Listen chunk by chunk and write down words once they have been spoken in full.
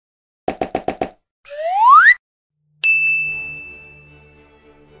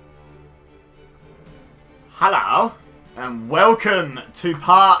Hello, and welcome to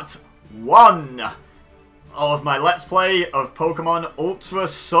part 1 of my Let's Play of Pokemon Ultra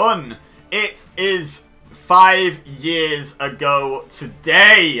Sun. It is 5 years ago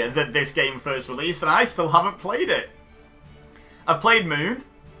today that this game first released, and I still haven't played it. I've played Moon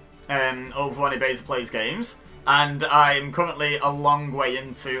over on EBEZASimsgames, and I'm currently a long way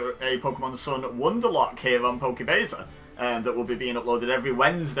into a Pokemon Sun Wonderlock here on Pokebeza, that will be being uploaded every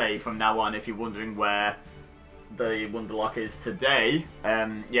Wednesday from now on, if you're wondering where the Wonderlock is today.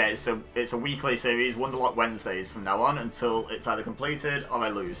 Yeah, it's a weekly series, Wonderlock Wednesdays from now on, until it's either completed or I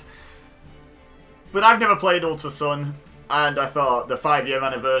lose. But I've never played Ultra Sun, and I thought the 5-year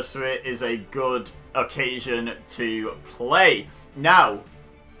anniversary is a good occasion to play. Now,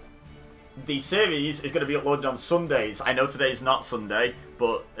 the series is going to be uploaded on Sundays. I know today's not Sunday,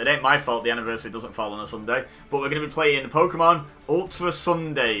 but it ain't my fault the anniversary doesn't fall on a Sunday. But we're going to be playing Pokemon Ultra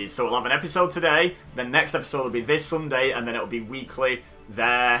Sundays. So we'll have an episode today, then next episode will be this Sunday, and then it'll be weekly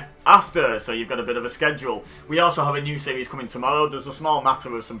thereafter. So you've got a bit of a schedule. We also have a new series coming tomorrow. There's a small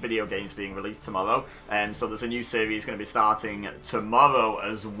matter of some video games being released tomorrow. So there's a new series going to be starting tomorrow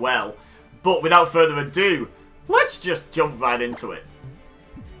as well. But without further ado, let's just jump right into it.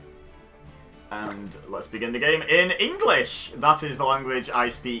 And let's begin the game in English. That is the language I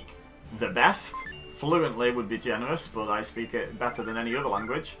speak the best. Fluently would be generous, but I speak it better than any other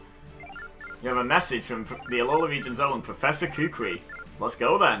language. You have a message from the Alola region's own Professor Kukri. Let's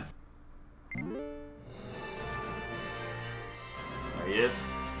go then. There he is.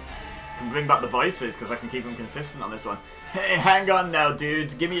 I can bring back the voices because I can keep them consistent on this one. Hey, hang on now,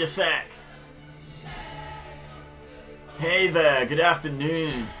 dude. Give me a sec. Hey there, good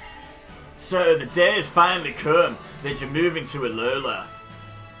afternoon. So, the day has finally come that you're moving to Alola.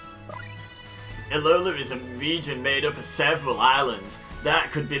 Alola is a region made up of several islands. That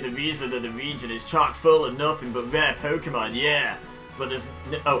could be the reason that the region is chock full of nothing but rare Pokemon, yeah. But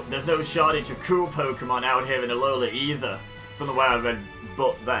there's no shortage of cool Pokemon out here in Alola either. Don't know why I read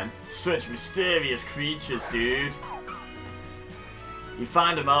but then. Such mysterious creatures, dude. You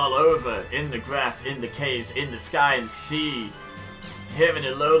find them all over, in the grass, in the caves, in the sky and sea. Here in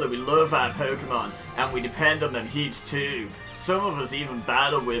Alola we love our Pokemon, and we depend on them heaps too. Some of us even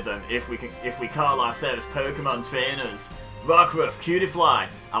battle with them if we call ourselves Pokemon trainers. Rockruff, Cutiefly,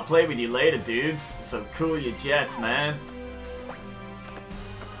 I'll play with you later, dudes. So cool your jets, man.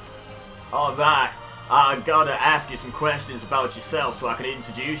 Alright, I gotta ask you some questions about yourself so I can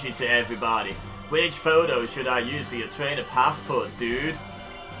introduce you to everybody. Which photo should I use for your trainer passport, dude?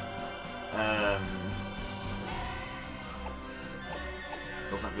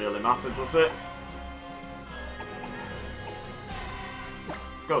 Doesn't really matter, does it?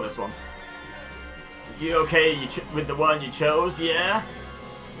 Let's go this one. You okay with the one you chose, yeah?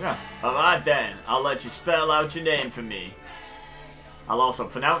 Yeah. Alright then, I'll let you spell out your name for me. I'll also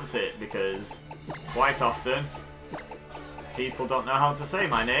pronounce it, because quite often people don't know how to say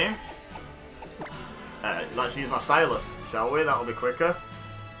my name. Let's use my stylus, shall we? That'll be quicker.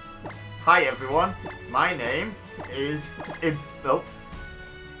 Hi everyone, my name is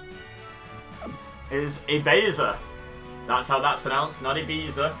Ebeza. That's how that's pronounced, not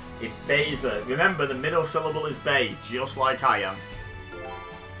Ibiza. Ebeza. Remember, the middle syllable is Bay, just like I am.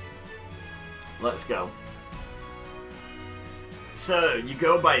 Let's go. So, you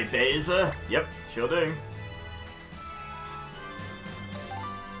go by Ebeza? Yep, sure do.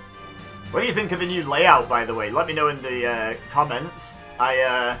 What do you think of the new layout, by the way? Let me know in the comments.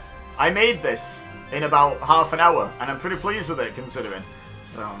 I made this in about half an hour, and I'm pretty pleased with it, considering.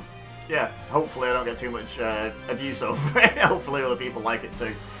 So, yeah, hopefully I don't get too much abuse over it. Hopefully other people like it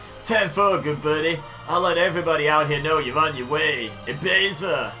too. 10-4, good buddy. I'll let everybody out here know you're on your way.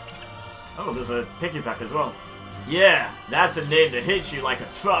 Ebeza! Oh, there's a Pikipek as well. Yeah, that's a name that hits you like a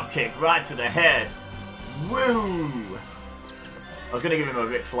drop kick right to the head. Woo! I was going to give him a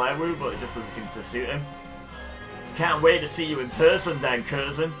Ric Flair woo, but it just doesn't seem to suit him. Can't wait to see you in person then,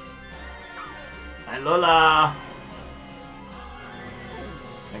 cousin. Alola!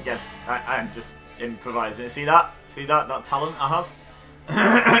 I guess I'm just improvising. See that? See that? That talent I have?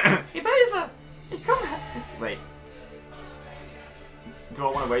 Ebeza! You come here. Wait. Do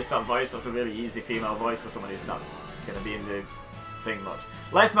I want to waste that voice? That's a really easy female voice for someone who's not going to be in the thing much.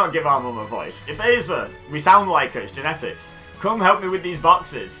 Let's not give our mum a voice. Ebeza! We sound like her. It's genetics. Come help me with these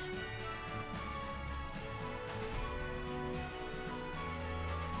boxes.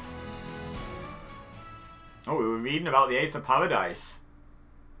 Oh, we were reading about the Eighth of Paradise.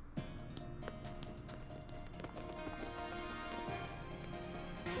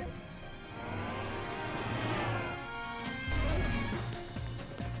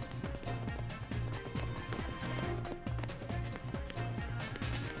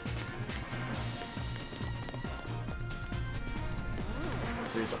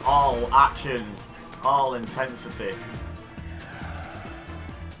 This is all action, all intensity.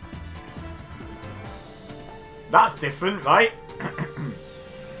 That's different, right?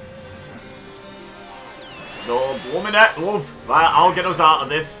 No, blooming it, love. Right, I'll get us out of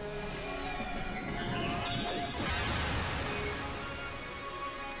this.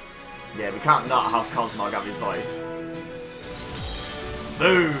 Yeah, we can't not have Cosmog have his voice.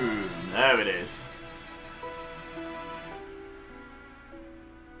 Boom! There it is.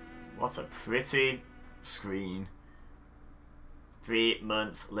 What a pretty screen. 3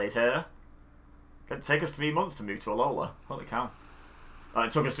 months later. It'd take us 3 months to move to Alola. Holy cow. Oh,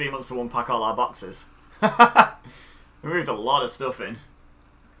 it took us 3 months to unpack all our boxes. We moved a lot of stuff in.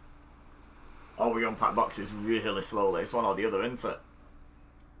 Oh, we unpack boxes really slowly. It's one or the other, isn't it?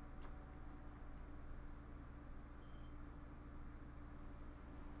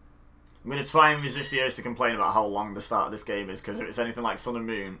 I'm going to try and resist the urge to complain about how long the start of this game is, because if it's anything like Sun and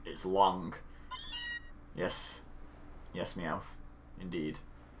Moon, it's long. Yes. Yes, Meowth. Indeed.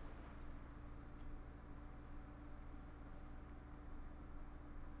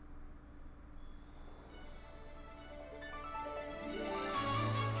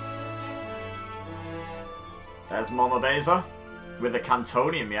 There's Mama Beza with a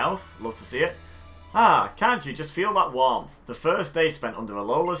Cantonian Meowth. Love to see it. Ah, can't you just feel that warmth? The first day spent under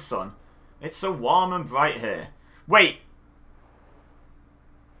Alola's sun. It's so warm and bright here. Wait.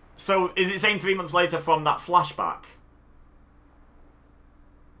 So, is it saying 3 months later from that flashback?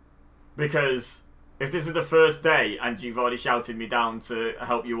 Because if this is the first day and you've already shouted me down to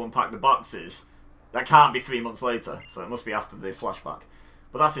help you unpack the boxes, that can't be 3 months later. So it must be after the flashback.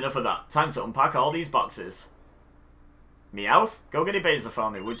 But that's enough of that. Time to unpack all these boxes. Meowth, go get Ebeza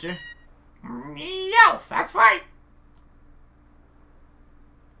for me, would you? Meowth, that's right.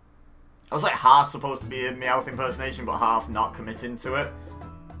 I was like half supposed to be a Meowth impersonation, but half not committing to it.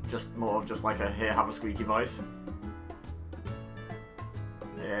 Just more of just like a, here, have a squeaky voice.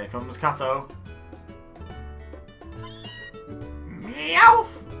 Here comes Kato.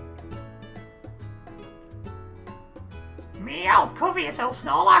 Meowth. Meowth, cover yourself,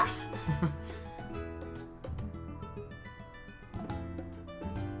 Snorlax.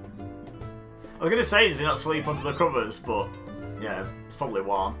 I was going to say, does he not sleep under the covers, but yeah, it's probably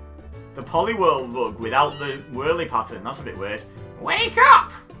warm. The Poliwhirl rug without the whirly pattern, that's a bit weird. Wake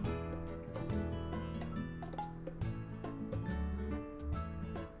up!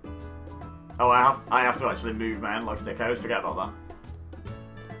 Oh, I have to actually move my analog stick. I always forget about that.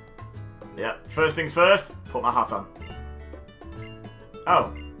 Yep, first things first, put my hat on.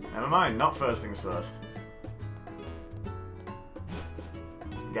 Oh, never mind, not first things first.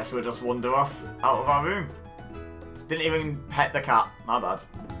 Guess we'll just wander off out of our room. Didn't even pet the cat, my bad.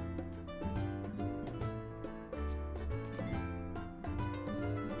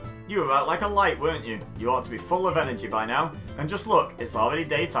 You were out like a light, weren't you? You ought to be full of energy by now. And just look, it's already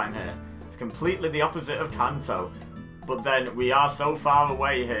daytime here. It's completely the opposite of Kanto. But then, we are so far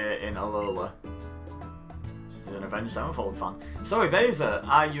away here in Alola. She's an Avenged Sevenfold fan. So, Ebeza,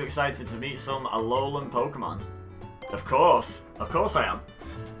 are you excited to meet some Alolan Pokemon? Of course I am.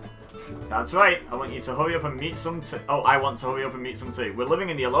 That's right, I want you to hurry up and meet some too. Oh, I want to hurry up and meet some too. We're living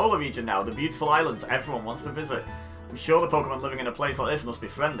in the Alola region now, the beautiful islands everyone wants to visit. I'm sure the Pokemon living in a place like this must be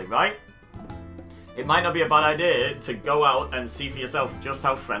friendly, right? It might not be a bad idea to go out and see for yourself just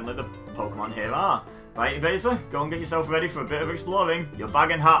how friendly the Pokemon here are. Right, Ebeza? Go and get yourself ready for a bit of exploring. Your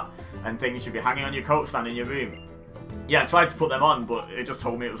bag and hat and things should be hanging on your coat stand in your room. Yeah, I tried to put them on, but it just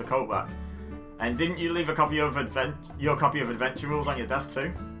told me it was a coat rack. And didn't you leave a copy of your copy of Adventure Rules on your desk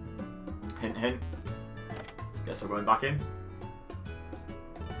too? Hint, hint. Guess we're going back in.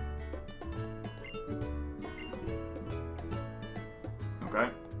 Okay.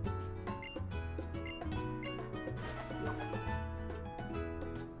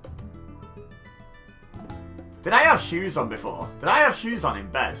 Did I have shoes on before? Did I have shoes on in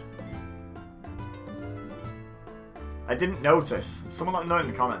bed? I didn't notice. Someone let me know in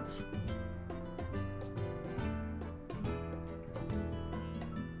the comments.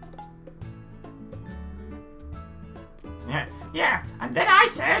 Yeah, and then I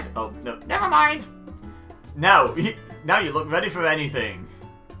said... Oh, no. Never mind. Now you look ready for anything.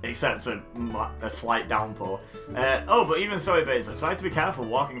 Except a slight downpour. Oh, but even so, Ebeza, try to be careful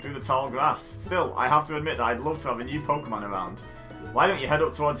walking through the tall grass. Still, I have to admit that I'd love to have a new Pokemon around. Why don't you head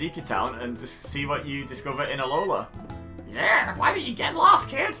up towards Iki Town and just see what you discover in Alola? Yeah, why don't you get lost,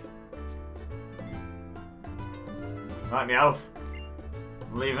 kid? Right, Meowth.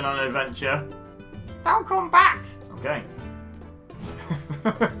 I'm leaving on an adventure. Don't come back. Okay.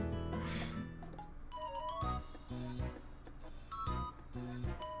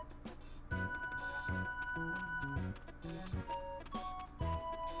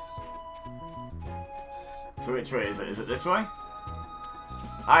 So which way is it? Is it this way?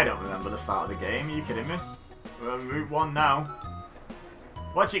 I don't remember the start of the game. Are you kidding me? We're on Route 1 now.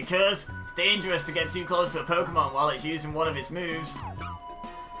 Watch it, cuz. It's dangerous to get too close to a Pokemon while it's using one of its moves.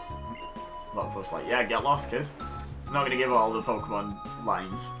 A lot of us like, yeah, get lost, kid. I'm not going to give all the Pokemon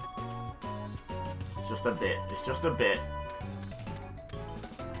lines. It's just a bit. It's just a bit.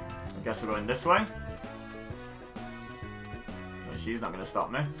 I guess we're going this way. No, she's not going to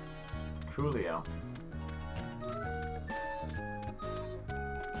stop me. Coolio.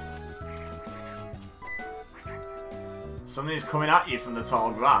 Something's coming at you from the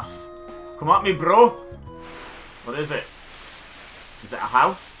tall grass. Come at me, bro! What is it? Is it a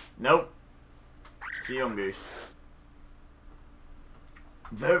how? Nope. It's a young goose.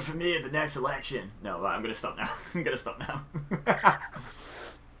 Vote for me at the next election. No, right, I'm gonna stop now. I'm gonna stop now.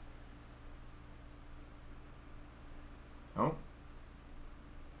 Oh.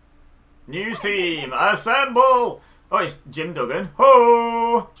 News team, assemble! Oh, it's Jim Duggan.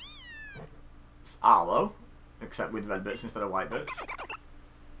 Ho! It's Arlo. Except with red bits instead of white bits.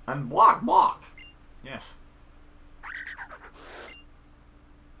 And block. Yes.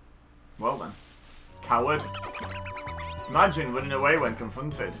 Well then. Coward. Imagine running away when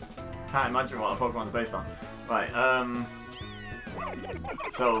confronted. Can't imagine what a Pokemon's based on. Right,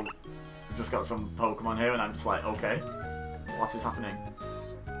 so, I've just got some Pokemon here and I'm just like, okay. What is happening?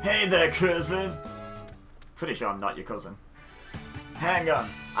 Hey there, cousin! Pretty sure I'm not your cousin. Hang on.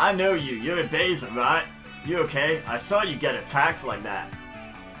 I know you. You're EBEZA, right? You okay? I saw you get attacked like that.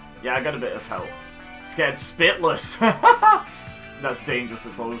 Yeah, I got a bit of help. Scared spitless. That's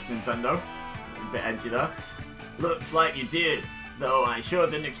dangerously close, Nintendo. A bit edgy there. Looks like you did. Though I sure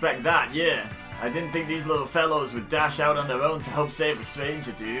didn't expect that, yeah. I didn't think these little fellows would dash out on their own to help save a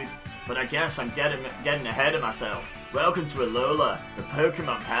stranger, dude. But I guess I'm getting ahead of myself. Welcome to Alola, the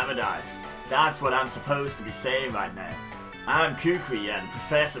Pokemon Paradise. That's what I'm supposed to be saying right now. I'm Kukri, yeah,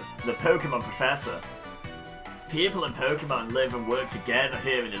 the Pokemon Professor. People and Pokemon live and work together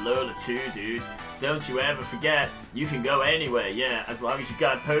here in Alola too, dude. Don't you ever forget, you can go anywhere, yeah, as long as you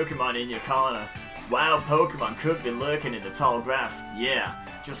got Pokemon in your corner. Wild Pokemon could be lurking in the tall grass, yeah,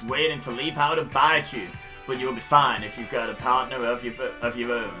 just waiting to leap out and bite you. But you'll be fine if you've got a partner of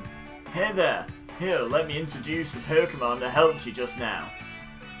your own. Hey there, here, let me introduce the Pokemon that helped you just now.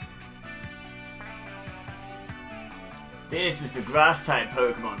 This is the Grass-type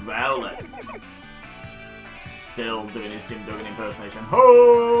Pokemon, Rowlet. Still doing his Jim Duggan impersonation.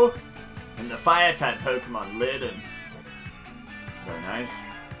 Ho! And the Fire-type Pokemon, Liden. Very nice.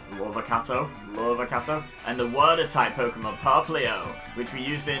 Lovakato. And the Water-type Pokemon, Poplio, which we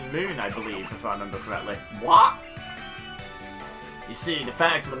used in Moon, I believe, if I remember correctly. What? You see, the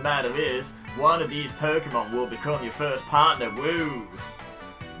fact of the matter is, one of these Pokemon will become your first partner. Woo!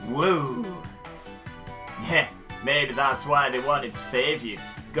 Woo! Yeah, maybe that's why they wanted to save you.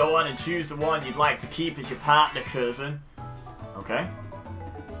 Go on and choose the one you'd like to keep as your partner, cousin. Okay.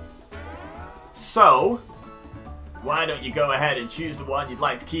 So, why don't you go ahead and choose the one you'd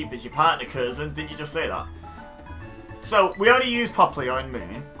like to keep as your partner, cousin? Didn't you just say that? So, we already used Poplio in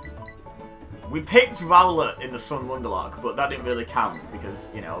Moon. We picked Rowlet in the Sun Wonderlock, but that didn't really count because,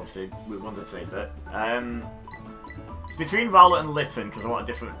 you know, obviously we Wonder Trained it. It's between Rowlet and Litten because I want a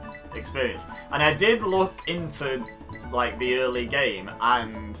different experience. And I did look into, like, the early game,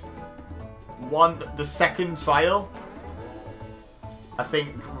 and the second trial, I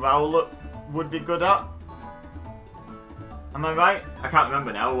think Rowlet would be good at. Am I right? I can't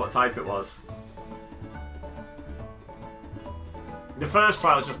remember now what type it was. The first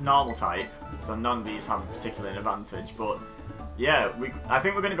trial is just normal type, so none of these have particularly an advantage, but yeah, I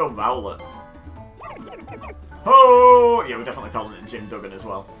think we're going to go Rowlet. Oh! Yeah, we're definitely calling it Jim Duggan as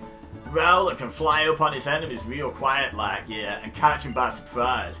well. Rowlet can fly up on its enemies real quiet like, yeah, and catch them by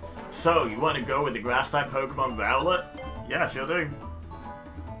surprise. So, you want to go with the grass-type Pokemon Rowlet? Yeah, sure do.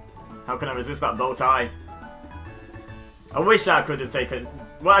 How can I resist that bow tie? I wish I could have taken...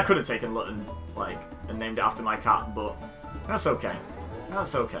 Well, I could have taken Litten, like, and named it after my cat, but that's okay.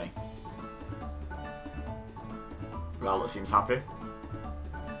 That's okay. Rowlet seems happy.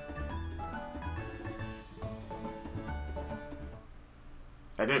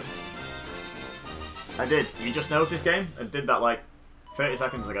 I did. I did. You just noticed, game? I did that like 30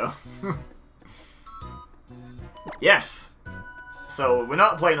 seconds ago. Yes! So, we're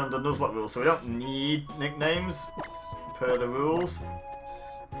not playing under Nuzlocke rules, so we don't need nicknames per the rules.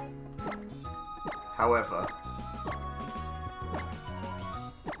 However,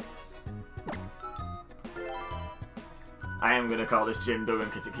 I am going to call this Jim Duggan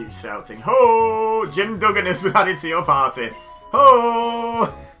because it keeps shouting, "Ho! Jim Duggan has been added to your party!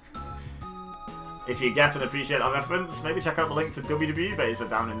 Ho!" If you get and appreciate that reference, maybe check out the link to WWE Beza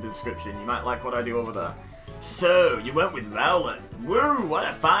down in the description. You might like what I do over there. So, you went with Rowlet. Woo, what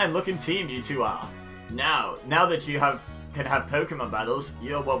a fine looking team you two are. Now that you can have Pokemon battles,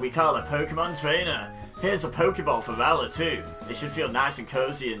 you're what we call a Pokemon trainer. Here's a Pokeball for Rowlet too. It should feel nice and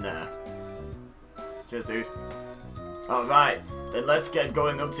cozy in there. Cheers, dude. Alright, then let's get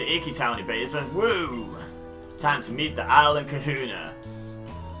going up to Iki Town, Beza. Woo! Time to meet the Island Kahuna.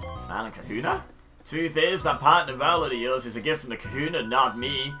 Island Kahuna? Truth is, that partner Rowlet of yours is a gift from the Kahuna, not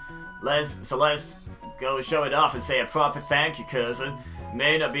me. So let's go show it off and say a proper thank you, cousin.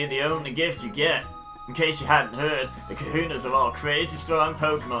 May not be the only gift you get. In case you hadn't heard, the Kahunas are all crazy strong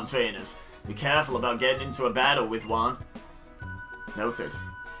Pokemon trainers. Be careful about getting into a battle with one. Noted.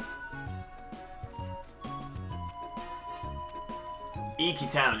 Iki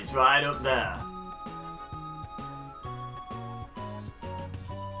Town is right up there.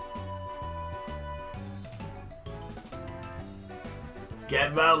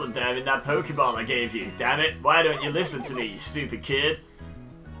 Get Rowlet there in that Pokeball I gave you. Damn it, why don't you listen to me, you stupid kid?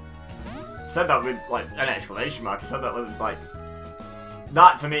 Said that with, like, an exclamation mark. He said that with, like...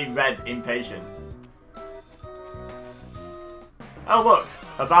 That, to me, read impatient. Oh, look!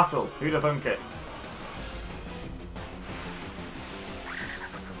 A battle. Who'd have thunk it?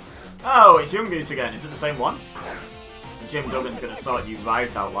 Oh, it's Young Goose again. Is it the same one? Jim Duggan's gonna sort you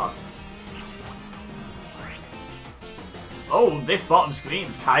right out, lad. Oh, this bottom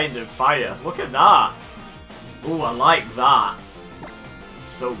screen's kind of fire. Look at that. Ooh, I like that. It's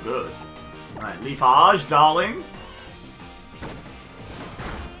so good. Right, Leafage, darling.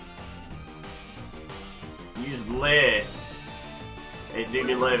 Use Lay. It do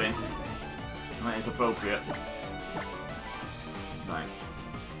be living. That is appropriate. Right.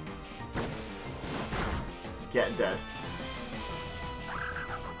 Get dead.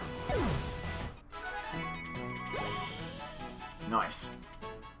 Nice.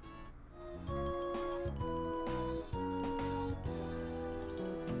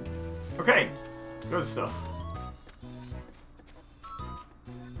 Okay, good stuff.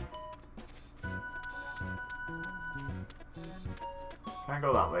 Can't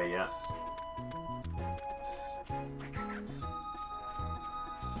go that way yet.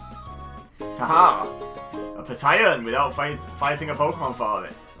 Haha! A Patayan without fighting a Pokemon for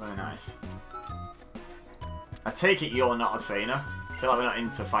it. Very nice. I take it you're not a trainer. I feel like we're not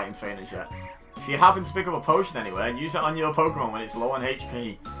into fighting trainers yet. If you happen to pick up a potion anywhere, use it on your Pokemon when it's low on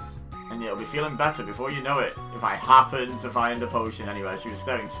HP. And it'll be feeling better before you know it. If I happen to find a potion anywhere. She was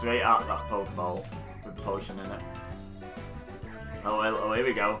staring straight at that Pokeball with the potion in it. Oh, here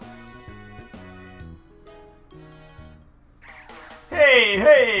we go. Hey,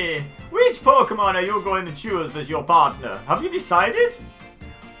 hey! Which Pokemon are you going to choose as your partner? Have you decided?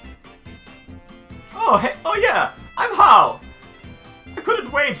 Oh, hey, oh yeah, I'm Hal. I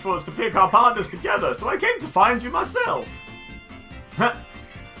couldn't wait for us to pick our partners together, so I came to find you myself.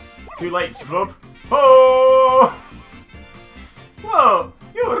 Too late, scrub. Oh! Whoa,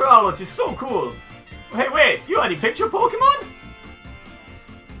 your Rowlet is so cool. Hey, wait, you already picked your Pokemon?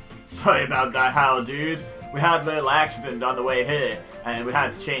 Sorry about that, Hal, dude. We had a little accident on the way here, and we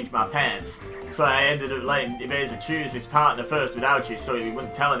had to change my pants. So I ended up letting Ebeza choose his partner first without you, so he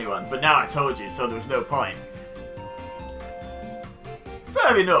wouldn't tell anyone. But now I told you, so there was no point.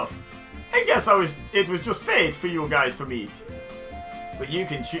 Fair enough. I guess it was just fate for you guys to meet. But you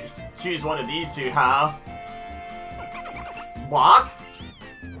can choose one of these two, Hal. Walk?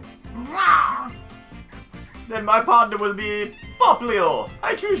 Then my partner will be Poplio.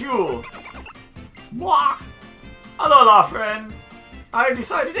 I choose you. Walk. Hello there, friend. I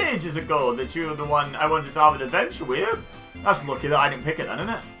decided ages ago that you're the one I wanted to have an adventure with. That's lucky that I didn't pick it then, isn't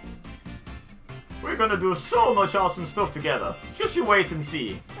it? We're gonna do so much awesome stuff together. Just you wait and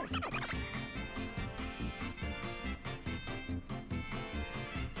see.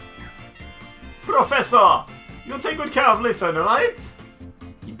 Professor! You'll take good care of Litten, right?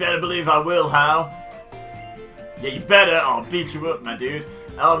 You better believe I will, Hal. Yeah, you better, or I'll beat you up, my dude.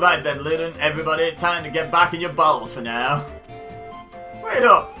 Alright then, Litten, everybody, time to get back in your balls for now. Wait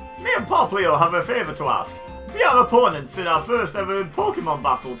up! Me and Poplio have a favour to ask. Be our opponents in our first ever Pokemon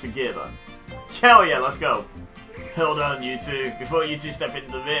battle together. Hell yeah, let's go. Hold on, you two. Before you two step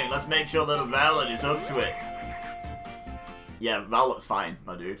into the ring, let's make sure little Rowlet is up to it. Yeah, Rowlet's fine,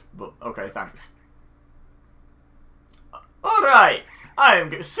 my dude. But, okay, thanks. Alright! I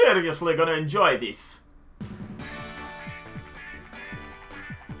am seriously gonna enjoy this.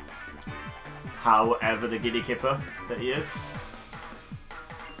 However the giddy kipper that he is.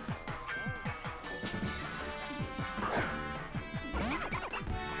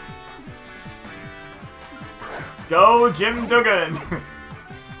 Go, Jim Duggan!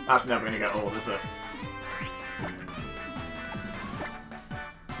 That's never gonna get old, is it?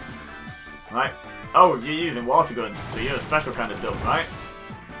 Right. Oh, you're using water gun, so you're a special kind of dumb, right?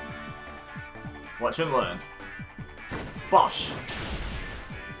 Watch and learn. Bosh!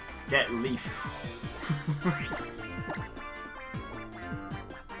 Get leafed.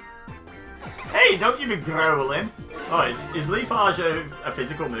 Hey, don't you be growling! Oh, is Leafage a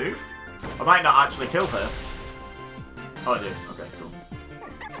physical move? I might not actually kill her. Oh, I do. Okay, cool.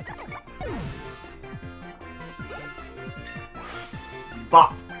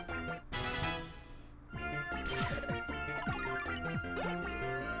 Bop!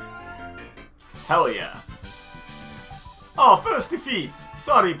 Hell yeah. Oh, first defeat!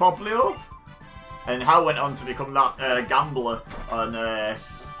 Sorry, Poplio! And Hal went on to become that gambler on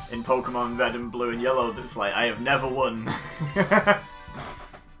in Pokemon Red and Blue and Yellow that's like, I have never won.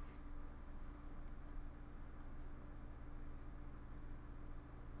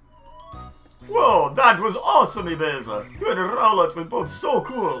 Whoa, that was awesome, Ebeza! You and Rowlet were both so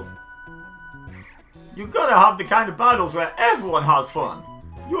cool! You gotta have the kind of battles where everyone has fun!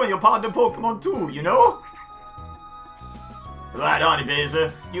 You and your partner Pokemon too, you know? Right on,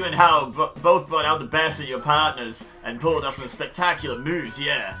 Ebeza. You and Hal both brought out the best in your partners and pulled off some spectacular moves,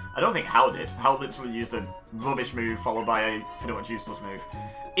 yeah. I don't think Hal did. Hal literally used a rubbish move followed by a pretty much useless move.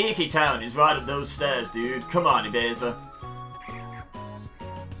 Iki Town is right up those stairs, dude. Come on, Ebeza.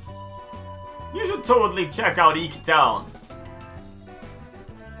 You should totally check out Iki Town.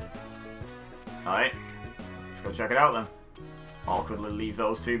 Alright. Let's go check it out then. Awkwardly leave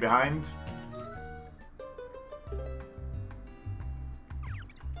those two behind.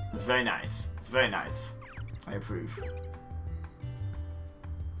 It's very nice. It's very nice. I approve.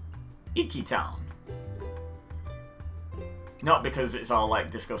 Iki Town. Not because it's all,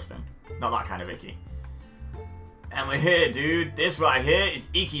 like, disgusting. Not that kind of icky. And we're here, dude. This right here is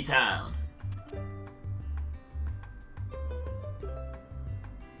Iki Town.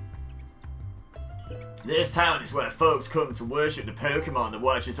 This town is where folks come to worship the Pokemon that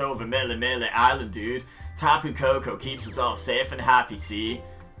watches over Mele Mele Island, dude. Tapu Koko keeps us all safe and happy, see?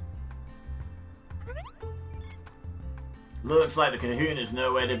 Looks like the Kahuna's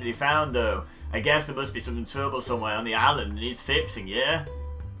nowhere to be found, though. I guess there must be some trouble somewhere on the island that needs fixing, yeah?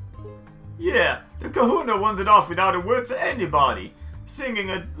 Yeah, the Kahuna wandered off without a word to anybody, singing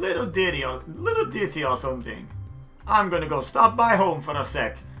a little ditty or something. I'm gonna go stop by home for a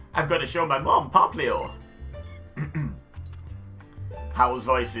sec. I've got to show my mom Poplio. Howl's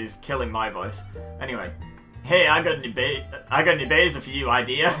voice is killing my voice. Anyway, hey, I got an Ebeza for you,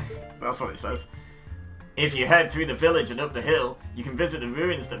 idea. That's what it says. If you head through the village and up the hill, you can visit the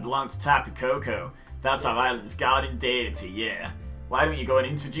ruins that belong to Tapu Koko. That's our island's guardian deity, yeah. Why don't you go and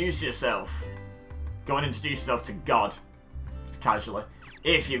introduce yourself? Go and introduce yourself to God. Just casually.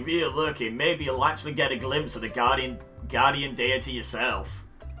 If you're real lucky, maybe you'll actually get a glimpse of the guardian deity yourself.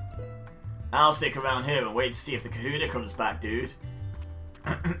 I'll stick around here and wait to see if the Kahuna comes back, dude.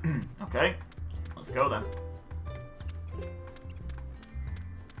 Okay, let's go then.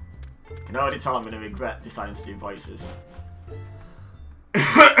 I can already tell I'm going to regret deciding to do voices.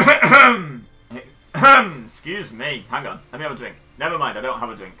 Excuse me. Hang on. Let me have a drink. Never mind, I don't have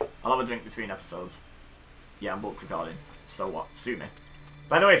a drink. I'll have a drink between episodes. Yeah, I'm bulk recording. So what? Sue me.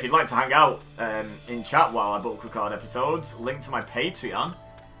 By the way, if you'd like to hang out in chat while I bulk record episodes, link to my Patreon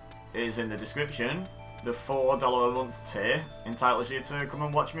is in the description. The $4 a month tier entitles you to come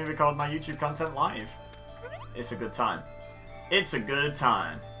and watch me record my YouTube content live. It's a good time. It's a good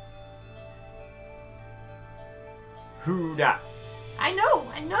time. Who dat? I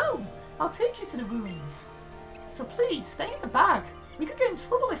know. I'll take you to the ruins. So please, stay in the bag. We could get in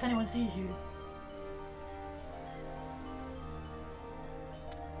trouble if anyone sees you.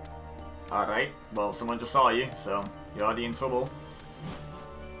 Alright, well, someone just saw you, so you're already in trouble.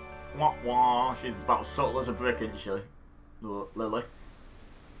 Wah wah, she's about as subtle as a brick, isn't she? Lily.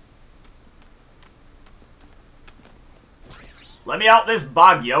 Let me out this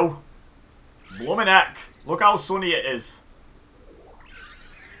bag, yo! Bloomin' heck! Look how sunny it is.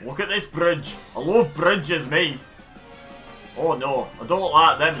 Look at this bridge. I love bridges, me. Oh no, I don't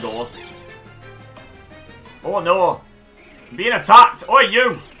like them though. Oh no. I'm being attacked. Oi,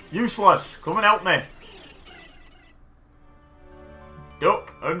 you! Useless. Come and help me.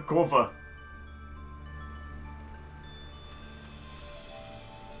 Duck and cover.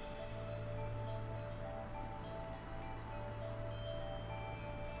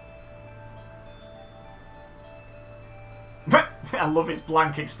 I love his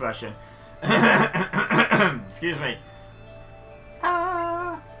blank expression. Excuse me.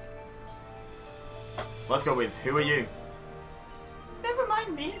 Let's go with, who are you? Never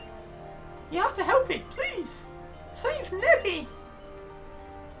mind me. You have to help it, please. Save Nebby.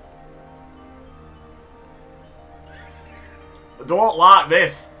 I don't like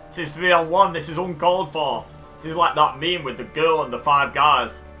this. This is 3-on-1. This is uncalled for. This is like that meme with the girl and the 5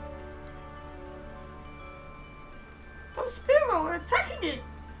 guys. Those Spearow are attacking it.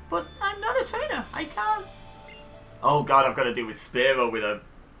 But I'm not a trainer. I can't. Oh god, I've got to deal with Spearow with a...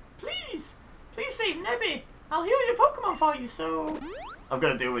 Please. Please save Nebby. I'll heal your Pokemon for you, so... I've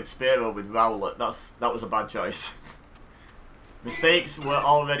got to deal with Spearow with Rowlet. That was a bad choice. Mistakes were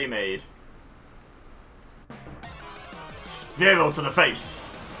already made. Spearow to the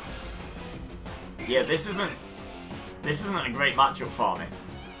face. Yeah, this isn't a great matchup for me.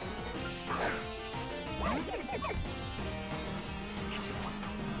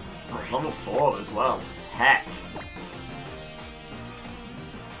 Oh, it's level 4 as well. Heck.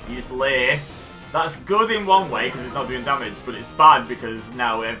 Use Lay. That's good in one way because it's not doing damage, but it's bad because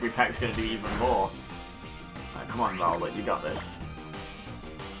now every peck's going to do even more. Right, come on, Rowlet, you got this.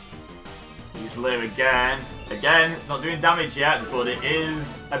 Use Lay again. Again, it's not doing damage yet, but it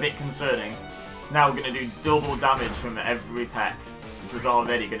is a bit concerning. It's now going to do double damage from every peck, which was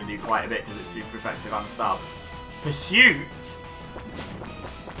already going to do quite a bit because it's super effective and stab. Pursuit?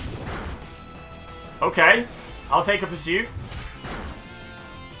 Okay, I'll take a Pursuit.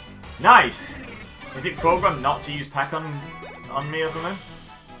 Nice! Is it programmed not to use Peck on me or something?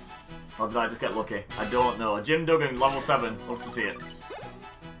 Or did I just get lucky? I don't know. Jim Duggan, level 7. Love to see it.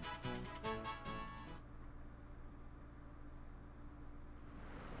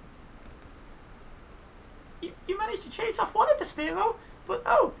 You managed to chase off one of the Spearow, but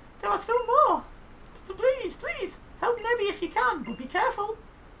oh, there are still more. Please, please, help Nebby if you can, but be careful.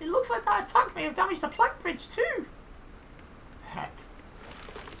 It looks like that attack may have damaged the Plank Bridge too. Heck.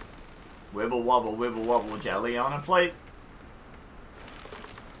 Wibble wobble, jelly on a plate.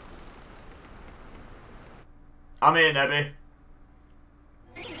 I'm here, Nebby.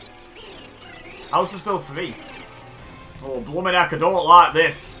 How's there still 3? Oh, blooming heck, I don't like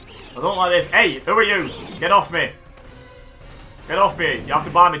this. I don't like this. Hey, who are you? Get off me. Get off me. You have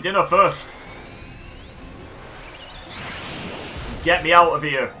to buy me dinner first. Get me out of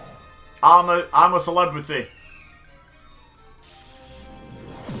here. I'm a celebrity.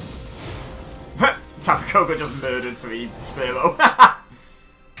 Tapu Koko just murdered 3 Spearow.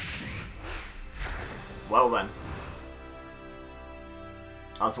 Well then.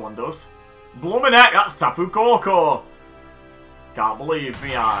 As one does. Bloomin' heck, that's Tapu Koko. Can't believe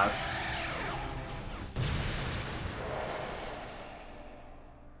me eyes.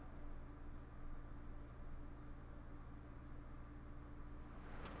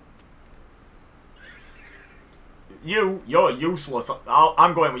 You're useless.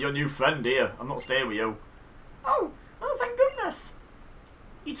 I'm going with your new friend here. I'm not staying with you. Oh, thank goodness.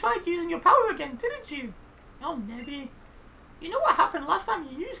 You tried using your power again, didn't you? Oh, Nebby. You know what happened last time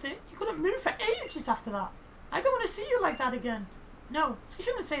you used it? You couldn't move for ages after that. I don't want to see you like that again. No, I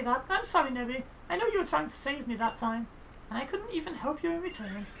shouldn't say that. I'm sorry, Nebby. I know you were trying to save me that time. And I couldn't even help you in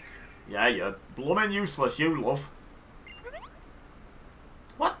return. Yeah, you're blooming useless, you love.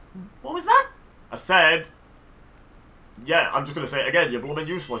 What? What was that? I said... Yeah, I'm just going to say it again. You're blooming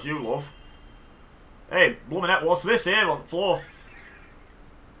useless, you love. Hey, blooming heck, what's this here on the floor?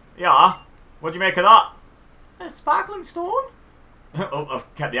 Yeah, what do you make of that? A sparkling stone? Oh,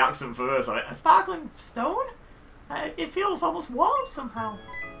 I've kept the accent for her, sorry. A sparkling stone? It feels almost warm somehow.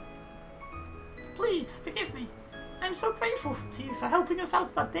 Please, forgive me. I'm so grateful to you for helping us out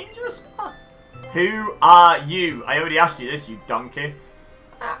of that dangerous spot. Who are you? I already asked you this, you donkey.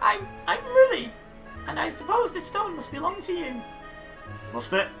 I'm Lily. And I suppose this stone must belong to you.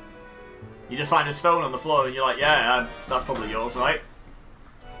 Must it? You just find a stone on the floor and you're like, yeah, that's probably yours, right?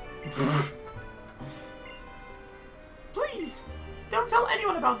 Please, don't tell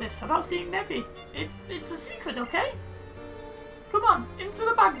anyone about this, about seeing Nebby. It's a secret, okay? Come on, into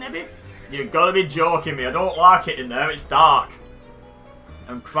the bag, Nebby. You gotta be joking me. I don't like it in there. It's dark.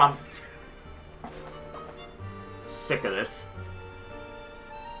 I'm cramped. Sick of this.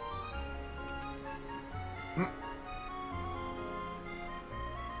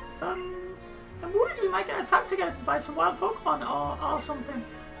 I'm worried we might get attacked again by some wild Pokemon or something.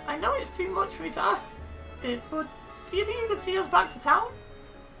 I know it's too much for me to ask it, but do you think you could see us back to town?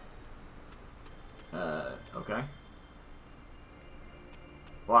 Okay.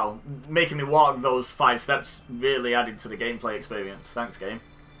 Wow, making me walk those 5 steps really added to the gameplay experience. Thanks, game.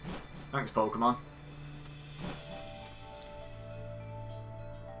 Thanks, Pokemon.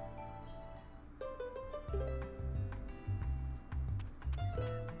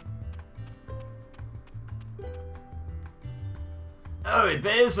 Oh,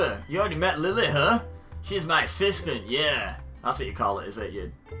 Ebeza, you already met Lily, huh? She's my assistant, yeah. That's what you call it, is it,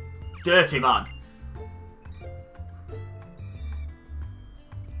 you dirty man?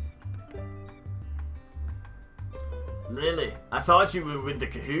 Lily, I thought you were with the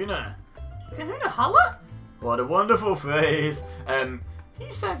Kahuna. Kahuna Hala? What a wonderful phrase.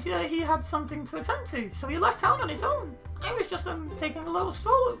 He said he had something to attend to, so he left town on his own. I was just taking a little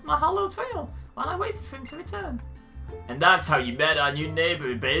stroll up my hollow trail while I waited for him to return. And that's how you met our new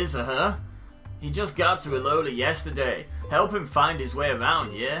neighbour Ebeza, huh? He just got to Alola yesterday. Help him find his way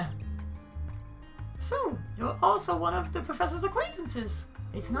around, yeah? So, you're also one of the professor's acquaintances.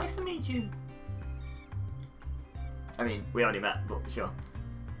 It's nice to meet you. I mean, we already met, but sure.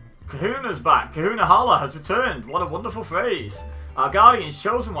 Kahuna's back. Kahuna Hala has returned. What a wonderful phrase. Our Guardian's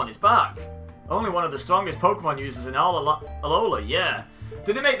chosen one is back. Only one of the strongest Pokemon users in all Alola, yeah.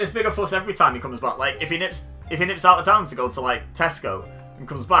 Do they make this bigger fuss every time he comes back? Like, if he nips out of town to go to, like, Tesco and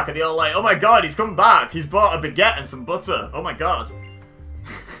comes back, and they all like, oh my god, he's come back. He's brought a baguette and some butter. Oh my god.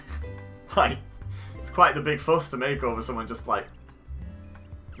 Like, it's quite the big fuss to make over someone just, like,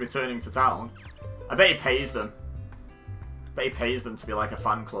 returning to town. I bet he pays them. I bet he pays them to be like a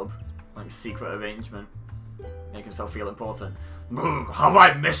fan club. Like a secret arrangement. Make himself feel important. Have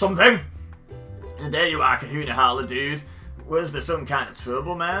I missed something? And there you are, Kahuna Hala, dude. Was there some kind of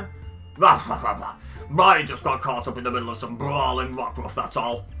trouble, man? I just got caught up in the middle of some brawling rockruff, that's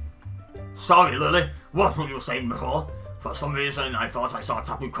all. Sorry, Lily. What were you saying before? For some reason, I thought I saw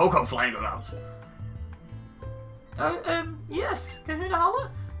Tapu Koko flying around. Yes, Kahuna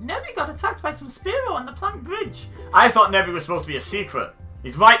Hala. Nebby got attacked by some Spearow on the Plank Bridge. I thought Nebby was supposed to be a secret.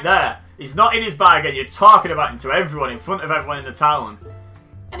 He's right there. He's not in his bag and you're talking about him to everyone in front of everyone in the town.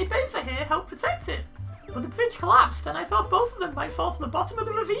 And Ebeza here helped protect it. But the bridge collapsed and I thought both of them might fall to the bottom of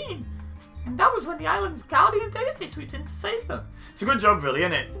the ravine. And that was when the island's guardian deity swooped in to save them. It's a good job really,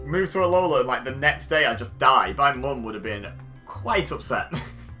 isn't it? Moved to Alola and like the next day I just died. My mum would have been quite upset.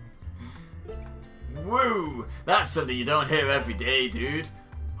 Woo! That's something you don't hear every day, dude.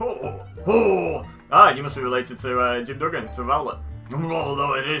 Ah, you must be related to Jim Duggan, to Rowlet.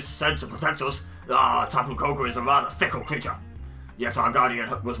 Although it is said to protect us, Tapu Koko is a rather fickle creature. Yet our guardian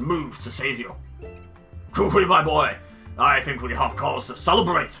was moved to save you. Kukui, my boy, I think we have cause to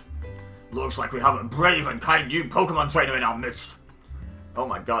celebrate. Looks like we have a brave and kind new Pokemon trainer in our midst. Oh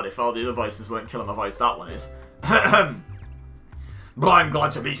my god, if all the other voices weren't killing my voice, that one is. But I'm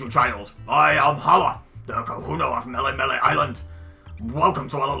glad to meet you, child. I am Hala, the Kahuna of Mele Mele Island. Welcome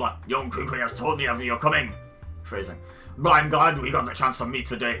to Alola. Young Kukui has told me of your coming. Phrasing. But I'm glad we got the chance to meet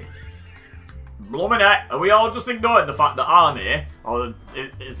today. Bluminette, are we all just ignoring the fact that I'm here? Or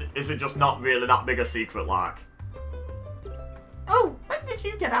is it just not really that big a secret, like? Oh, when did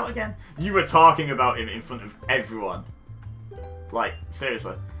you get out again? You were talking about him in front of everyone. Like,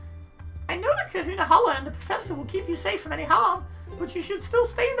 seriously. I know that Kahuna Hala and the Professor will keep you safe from any harm, but you should still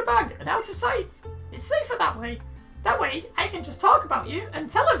stay in the bag and out of sight. It's safer that way. That way, I can just talk about you and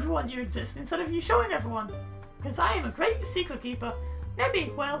tell everyone you exist instead of you showing everyone. Because I am a great secret keeper.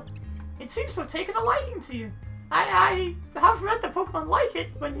 Nebby, well, it seems to have taken a liking to you. I have read that Pokemon like it.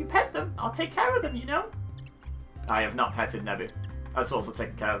 When you pet them, I'll take care of them, you know? I have not petted Nebby. I've also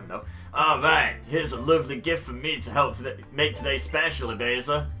taken care of him, though. Alright, here's a lovely gift from me to help make today special,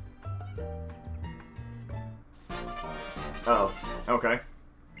 Ebeza. Oh, okay.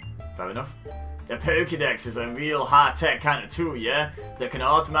 Fair enough. The Pokédex is a real high-tech kind of tool, yeah? That can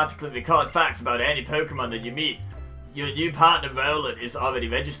automatically record facts about any Pokemon that you meet. Your new partner, Rowlet, is already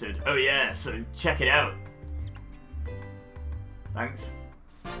registered. Oh yeah, so check it out. Thanks.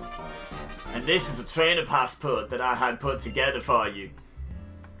 And this is a trainer passport that I had put together for you.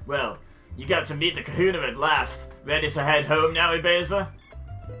 Well, you got to meet the Kahuna at last. Ready to head home now, Ebeza?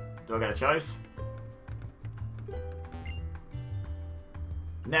 Do I get a choice?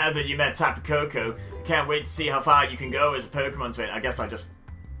 Now that you met Tapu Koko, I can't wait to see how far you can go as a Pokemon trainer. I guess I just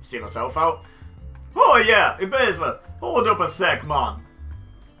see myself out. Oh yeah, Ebeza, hold up a sec, man.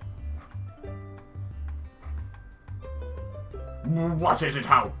 What is it,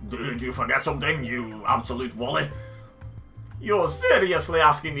 How? Did you forget something, you absolute wally? You're seriously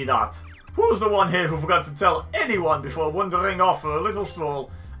asking me that? Who's the one here who forgot to tell anyone before wandering off for a little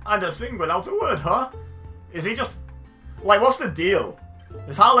stroll and a sing without a word, huh? Is he just... like, what's the deal?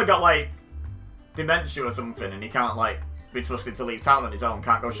 Has Harley got, like, dementia or something and he can't, like, be trusted to leave town on his own,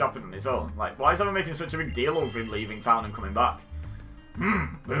 can't go shopping on his own? Like, why is everyone making such a big deal over him leaving town and coming back?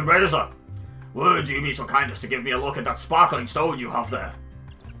 Ebeza, would you be so kind as to give me a look at that sparkling stone you have there?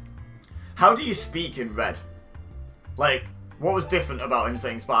 How do you speak in red? Like, what was different about him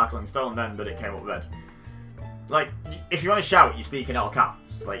saying sparkling stone then that it came up red? Like, if you want to shout, you speak in all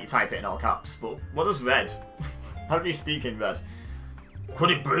caps. Like, you type it in all caps. But what is red? How do you speak in red?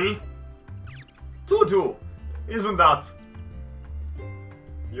 Could it be? Tutu, isn't that...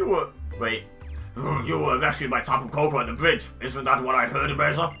 You were... Wait. You were rescued by Tapu Koko at the bridge. Isn't that what I heard,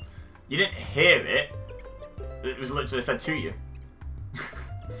 Ebeza? You didn't hear it. It was literally said to you.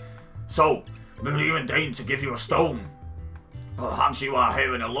 So, will you even deign to give you a stone? Perhaps you are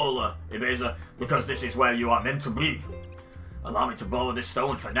here in Alola, Ebeza, because this is where you are meant to be. Allow me to borrow this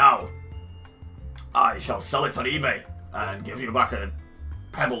stone for now. I shall sell it on eBay and give you back a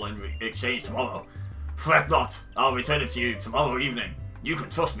pebble in exchange tomorrow. Fret not, I'll return it to you tomorrow evening. You can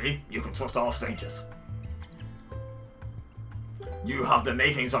trust me, you can trust all strangers. You have the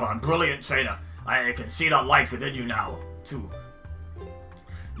makings of a brilliant trainer. I can see that light within you now, too.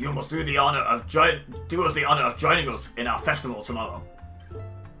 You must do us the honor of joining us in our festival tomorrow.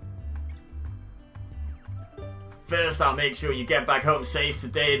 First, I'll make sure you get back home safe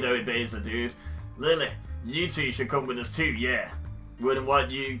today, though, Ebeza, dude. Lily, you two should come with us too, yeah. Wouldn't want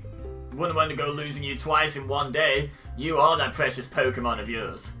to go losing you twice in one day. You are that precious Pokemon of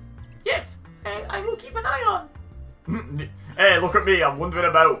yours. Yes, I will keep an eye on. Hey, look at me, I'm wandering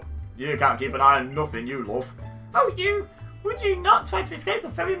about. You can't keep an eye on nothing, you love. Oh, you? Would you not try to escape the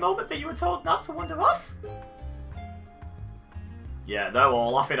very moment that you were told not to wander off? Yeah, they're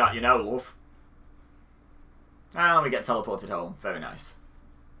all laughing at you now, love. And we get teleported home. Very nice.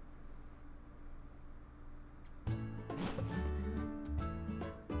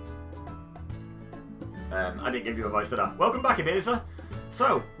 I didn't give you a voice, did I? Welcome back, Ebeza.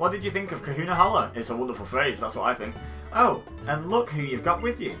 So, what did you think of Kahuna Hala? It's a wonderful phrase, that's what I think. Oh, and look who you've got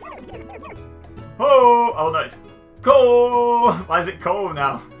with you. Oh no, it's Cole! Why is it Cole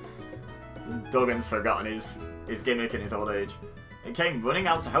now? Duggan's forgotten his gimmick in his old age. It came running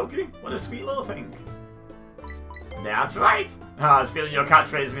out to help you? What a sweet little thing. That's right! Ah, stealing your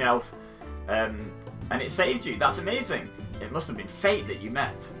catchphrase, Meowth. And it saved you, that's amazing. It must have been fate that you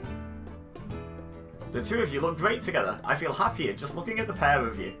met. The two of you look great together. I feel happier just looking at the pair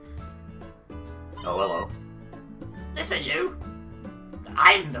of you. Oh, hello. Listen, you.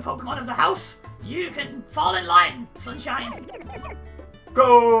 I'm the Pokemon of the house. You can fall in line, Sunshine.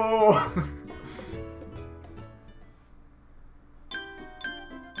 Go!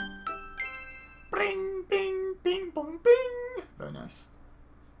 Bring, bing, bing, bong, bing. Very nice.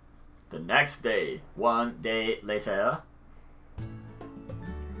 The next day, 1 day later.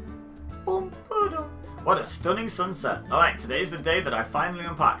 Boom, boom. What a stunning sunset. Alright, today's the day that I finally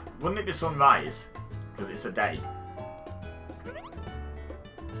unpack. Wouldn't it be sunrise? Because it's a day.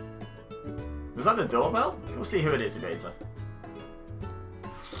 Was that the doorbell? We'll see who it is, Ebeza.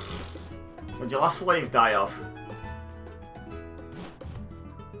 Would your last slave die off?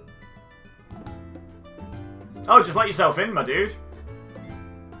 Oh, just let yourself in, my dude.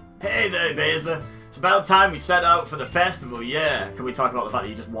 Hey there, Ebeza. It's about time we set out for the festival, yeah. Can we talk about the fact that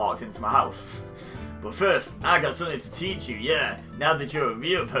you just walked into my house? But first, I got something to teach you, yeah. Now that you're a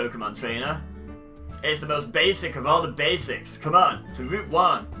real Pokemon trainer. It's the most basic of all the basics. Come on, to Route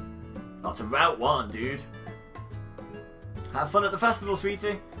 1. Or to Route 1, dude. Have fun at the festival,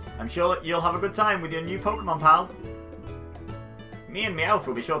 sweetie. I'm sure you'll have a good time with your new Pokemon pal. Me and Meowth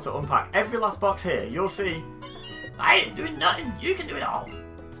will be sure to unpack every last box here, you'll see. I ain't doing nothing, you can do it all.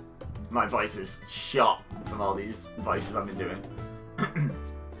 My voice is shot from all these voices I've been doing.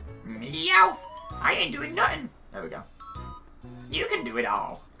 Meowth, I ain't doing nothing. There we go. You can do it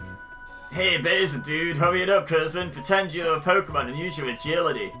all. Hey, Ebeza, dude, hurry it up, cousin. Pretend you're a Pokemon and use your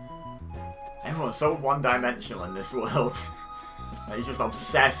agility. Everyone's so one-dimensional in this world. He's just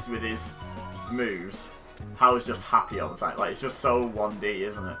obsessed with his moves. Hal's just happy all the time. Like, it's just so 1D,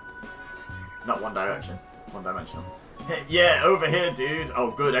 isn't it? Not one direction. One-dimensional. Hey, yeah, over here, dude. Oh,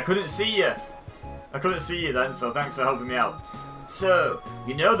 good. I couldn't see you. I couldn't see you then, so thanks for helping me out. So,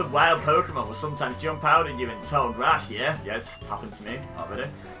 you know the wild Pokemon will sometimes jump out at you in tall grass, yeah? Yes, it's happened to me already.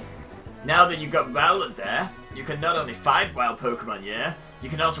 Now that you've got Rowlet there, you can not only fight wild Pokemon, yeah? You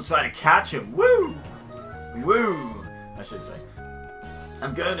can also try to catch him. Woo! Woo! I should say.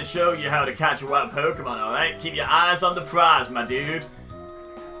 I'm going to show you how to catch a wild Pokemon, alright? Keep your eyes on the prize, my dude.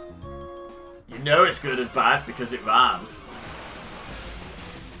 You know it's good advice because it rhymes.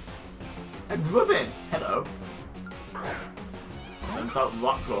 A Grubbin! Hello. Sent out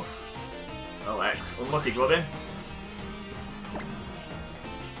Rockruff. Oh, wait. Unlucky Grubbin.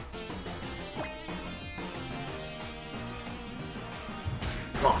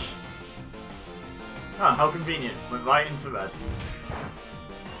 Gosh. Ah, how convenient. Went right into red.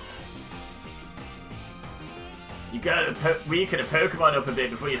 You gotta weaken a Pokemon up a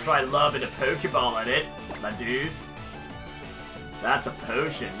bit before you try lobbing a Pokeball at it, my dude. That's a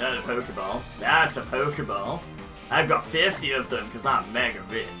potion, not a Pokeball. That's a Pokeball. I've got 50 of them because I'm mega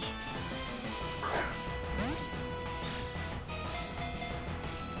rich.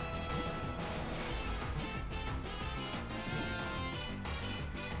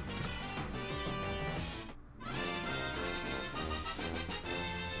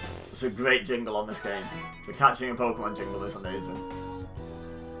 It's a great jingle on this game. The catching a Pokemon jingle is amazing.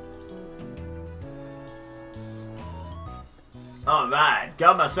 Alright,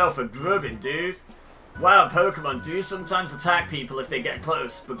 got myself a grubbin, dude. Wild Pokemon do sometimes attack people if they get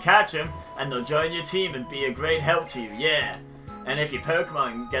close, but catch them and they'll join your team and be a great help to you, yeah. And if your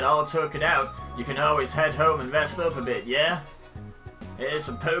Pokemon get all token out, you can always head home and rest up a bit, yeah? Here's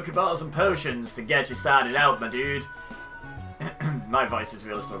some Pokeballs and potions to get you started out, my dude. My voice is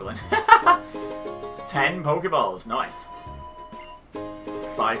really struggling. 10 Pokeballs, nice.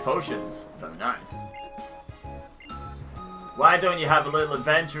 5 potions, very nice. Why don't you have a little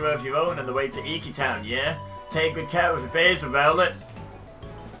adventure of your own on the way to Iki Town, yeah? Take good care of your base and Rowlet.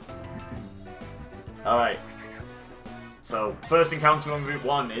 Alright. So, first encounter on Route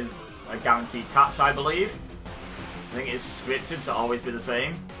 1 is a guaranteed catch, I believe. I think it's scripted to always be the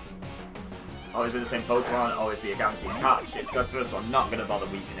same. Always be the same Pokemon, always be a guaranteed catch, etc. So I'm not going to bother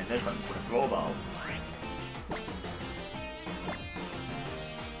weakening this, I'm just going to throw a ball.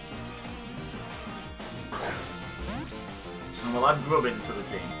 And we'll add Grubbin to the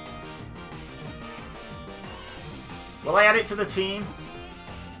team. Will I add it to the team?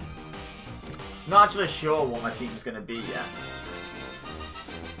 Not actually sure what my team's going to be yet.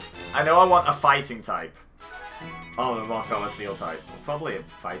 I know I want a fighting type. Oh, the rock or a steel type. Probably a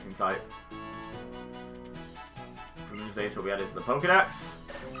fighting type. This data will be added to the Pokédex.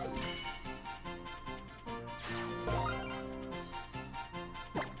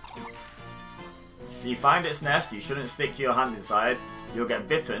 If you find its nest, you shouldn't stick your hand inside. You'll get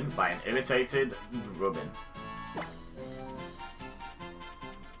bitten by an irritated Grubbin.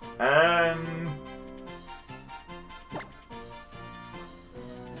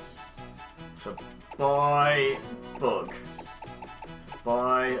 It's a boy bug. It's a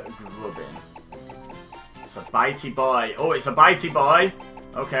boy Grubbin. It's a bitey boy. Oh, it's a bitey boy.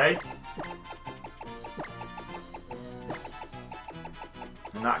 Okay.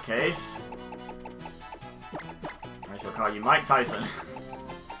 In that case, I shall call you Mike Tyson.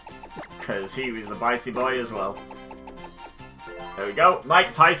 Because he was a bitey boy as well. There we go.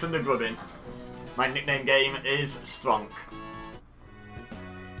 Mike Tyson the Grubbin. My nickname game is Strong.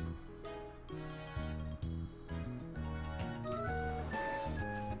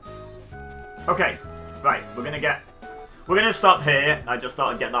 Okay. Right, we're gonna stop here. I just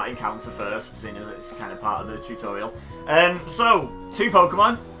thought I'd get that encounter first, seeing as it's kind of part of the tutorial. So, 2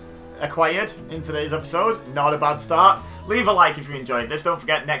 Pokemon acquired in today's episode. Not a bad start. Leave a like if you enjoyed this. Don't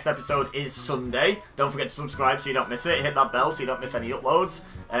forget, next episode is Sunday. Don't forget to subscribe so you don't miss it. Hit that bell so you don't miss any uploads.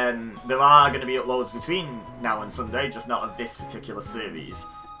 There are going to be uploads between now and Sunday, just not of this particular series.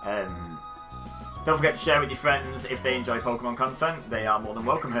 Don't forget to share with your friends if they enjoy Pokemon content. They are more than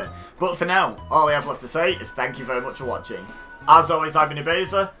welcome here. But for now, all I have left to say is thank you very much for watching. As always, I've been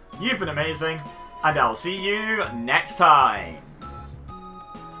EBEZA, you've been amazing, and I'll see you next time.